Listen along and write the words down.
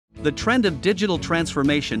The trend of digital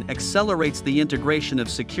transformation accelerates the integration of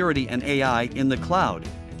security and AI in the cloud.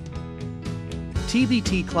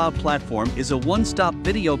 TVT Cloud Platform is a one-stop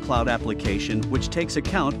video cloud application which takes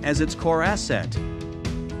account as its core asset.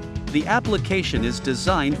 The application is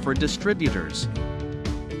designed for distributors,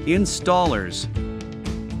 installers,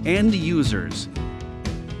 and users.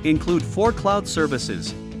 Include 4 cloud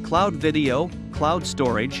services: cloud video, cloud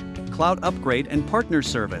storage, cloud upgrade, and partner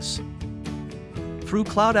service. Through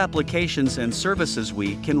cloud applications and services,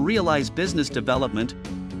 we can realize business development,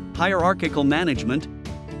 hierarchical management,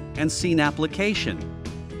 and scene application.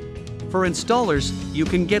 For installers, you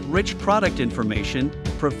can get rich product information,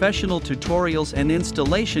 professional tutorials and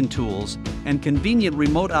installation tools, and convenient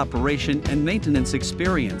remote operation and maintenance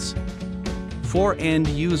experience. For end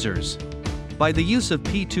users, by the use of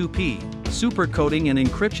P2P, supercoding and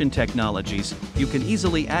encryption technologies, you can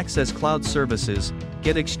easily access cloud services,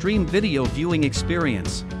 get extreme video viewing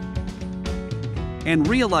experience, and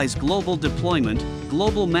realize global deployment,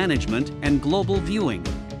 global management, and global viewing.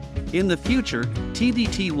 In the future,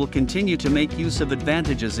 TVT will continue to make use of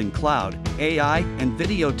advantages in cloud, AI, and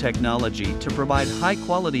video technology to provide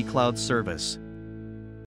high-quality cloud service.